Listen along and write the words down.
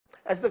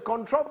as the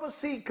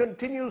controversy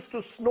continues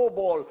to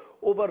snowball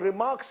over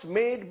remarks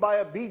made by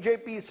a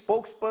BJP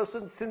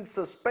spokesperson since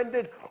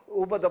suspended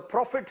over the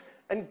Prophet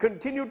and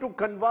continue to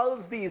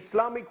convulse the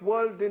Islamic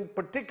world in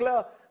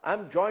particular.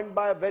 I'm joined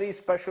by a very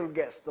special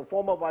guest, the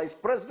former Vice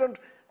President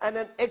and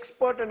an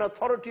expert and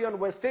authority on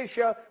West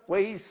Asia,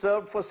 where he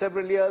served for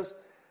several years,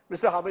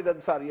 Mr. Hamid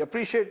Ansari.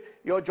 Appreciate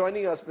your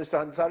joining us, Mr.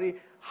 Ansari.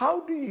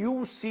 How do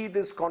you see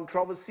this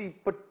controversy,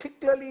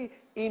 particularly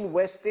in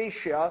West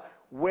Asia,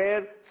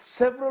 where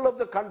several of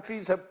the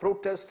countries have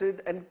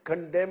protested and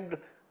condemned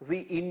the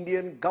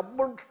Indian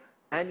government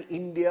and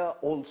India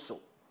also?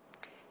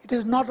 It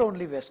is not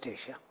only West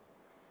Asia.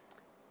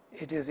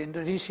 It is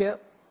Indonesia,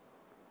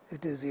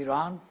 it is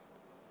Iran,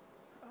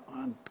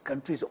 and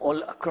countries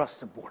all across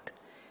the board.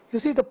 You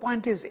see, the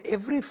point is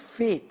every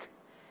faith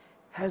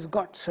has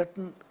got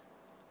certain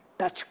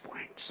touch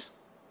points.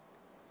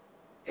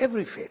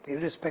 Every faith,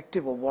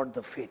 irrespective of what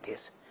the faith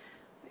is.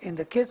 In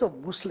the case of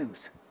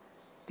Muslims,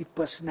 the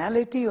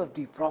personality of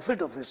the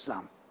Prophet of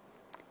Islam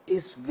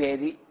is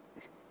very,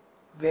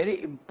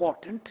 very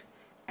important,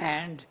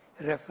 and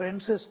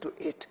references to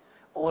it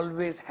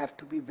always have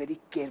to be very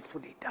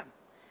carefully done.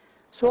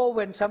 So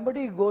when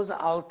somebody goes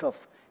out of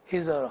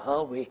his or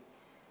her way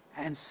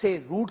and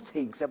say rude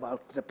things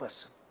about the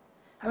person,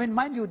 I mean,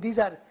 mind you, these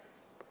are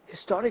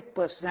historic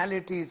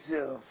personalities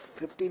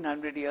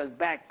 1500 years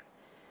back,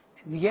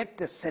 and yet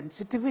the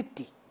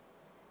sensitivity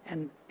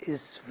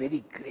is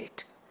very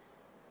great.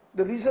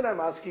 The reason I'm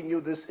asking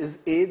you this is,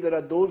 A, there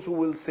are those who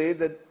will say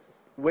that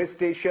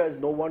West Asia is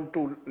no one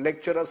to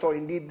lecture us, or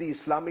indeed the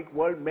Islamic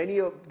world. Many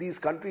of these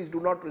countries do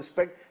not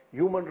respect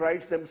human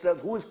rights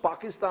themselves. Who is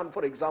Pakistan,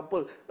 for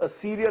example, a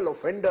serial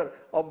offender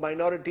of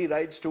minority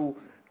rights to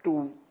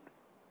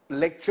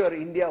lecture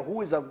India?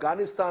 Who is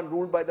Afghanistan,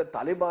 ruled by the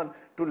Taliban,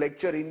 to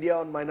lecture India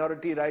on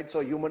minority rights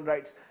or human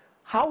rights?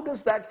 How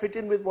does that fit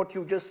in with what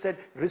you just said,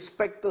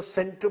 respect the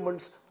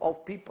sentiments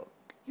of people?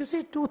 You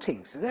see, two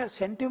things. There are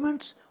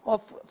sentiments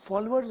of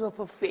followers of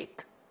a faith.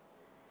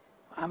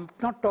 I'm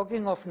not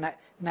talking of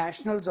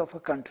nationals of a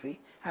country.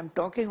 I'm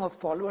talking of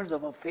followers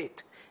of a faith.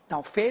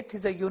 Now, faith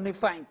is a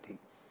unifying thing.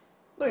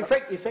 No, in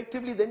fact,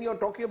 effectively, then you're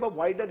talking about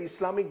wider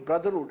Islamic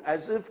brotherhood,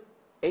 as if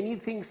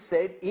anything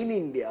said in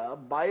India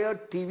by a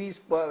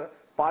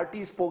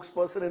party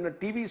spokesperson in a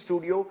TV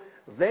studio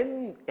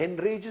then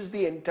enrages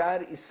the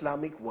entire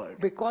Islamic world.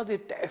 Because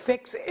it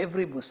affects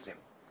every Muslim.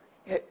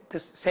 The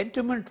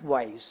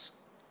sentiment-wise,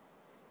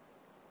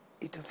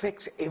 it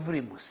affects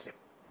every Muslim.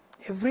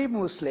 Every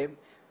Muslim,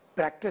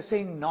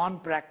 practicing,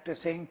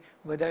 non-practicing,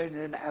 whether it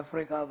is in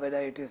Africa,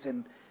 whether it is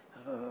in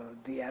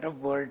the Arab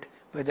world,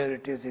 whether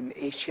it is in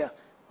Asia,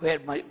 where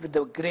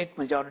the great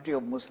majority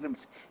of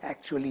Muslims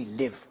actually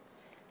live.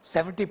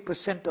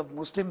 70% of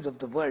Muslims of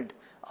the world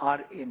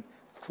are in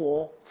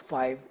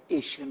 4-5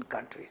 Asian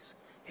countries: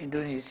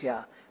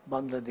 Indonesia,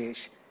 Bangladesh,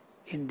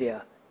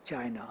 India,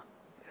 China,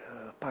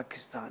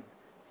 Pakistan,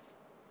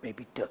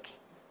 maybe Turkey,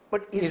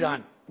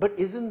 Iran. But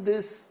isn't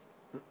this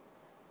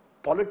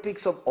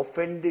politics of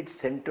offended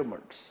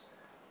sentiments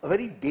a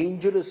very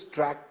dangerous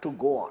track to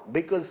go on?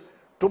 Because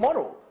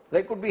tomorrow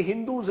there could be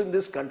Hindus in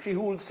this country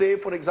who will say,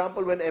 for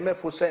example, when M.F.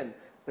 Hussain,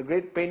 the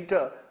great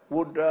painter,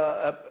 would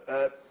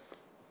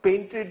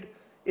painted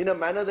in a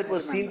manner that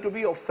was seen to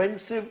be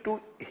offensive to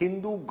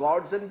Hindu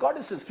gods and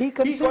goddesses. He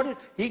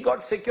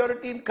got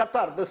security in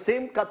Qatar, the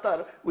same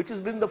Qatar which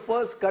has been the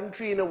first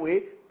country in a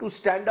way to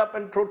stand up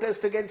and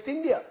protest against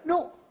India.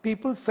 No,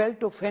 people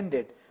felt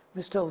offended.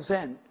 Mr.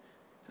 Hussain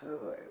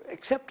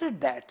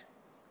accepted that,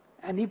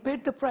 and he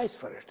paid the price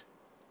for it.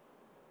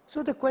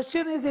 So the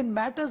question is, in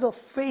matters of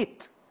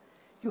faith,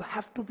 you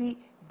have to be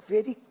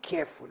very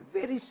careful,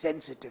 very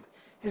sensitive.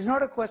 It's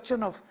not a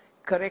question of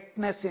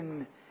correctness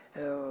in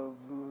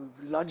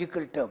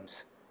logical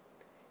terms.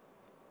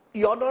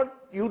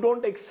 You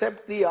don't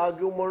accept the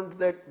argument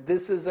that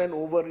this is an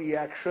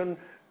overreaction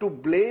to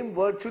blame,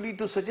 virtually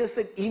to suggest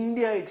that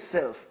India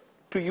itself,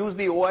 to use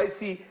the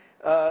OIC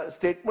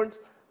statements,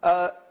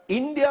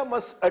 India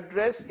must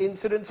address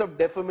incidents of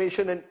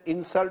defamation and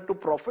insult to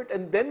Prophet,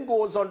 and then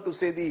goes on to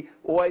say, the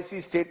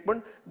OIC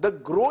statement, the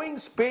growing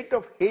spate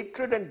of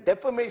hatred and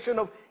defamation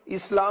of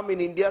Islam in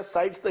India,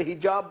 cites the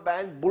hijab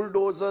ban,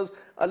 bulldozers,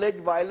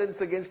 alleged violence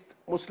against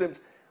Muslims.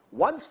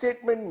 One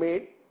statement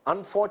made,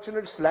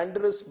 unfortunate,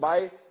 slanderous,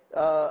 by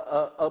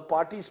a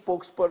party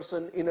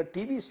spokesperson in a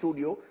TV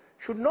studio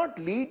should not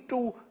lead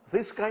to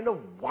this kind of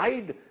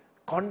wide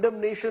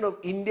condemnation of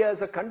India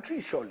as a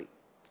country, surely.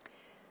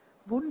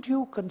 Wouldn't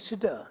you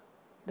consider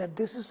that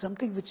this is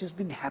something which has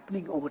been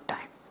happening over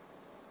time?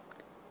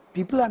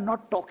 People are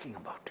not talking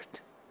about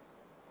it,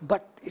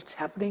 but it's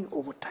happening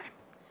over time.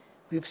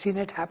 We've seen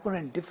it happen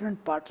in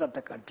different parts of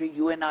the country.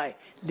 You and I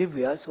live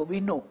here, so we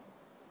know.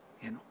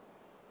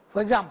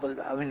 For example,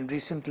 I mean,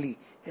 recently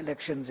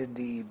elections in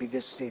the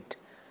biggest state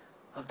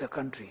of the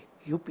country,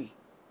 UP,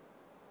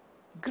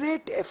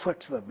 great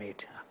efforts were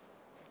made,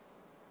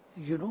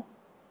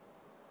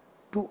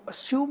 to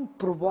assume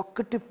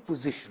provocative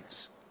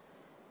positions.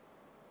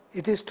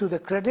 It is to the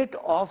credit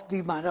of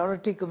the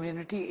minority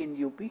community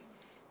in UP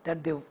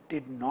that they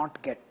did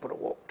not get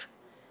provoked.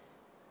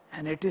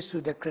 And it is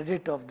to the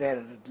credit of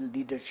their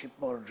leadership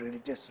or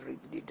religious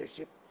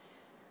leadership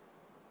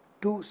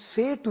to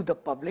say to the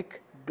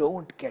public,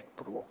 don't get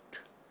provoked.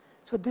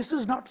 So this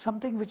is not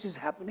something which is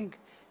happening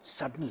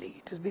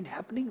suddenly. It has been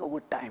happening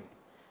over time.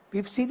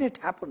 We've seen it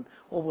happen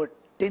over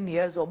 10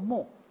 years or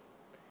more.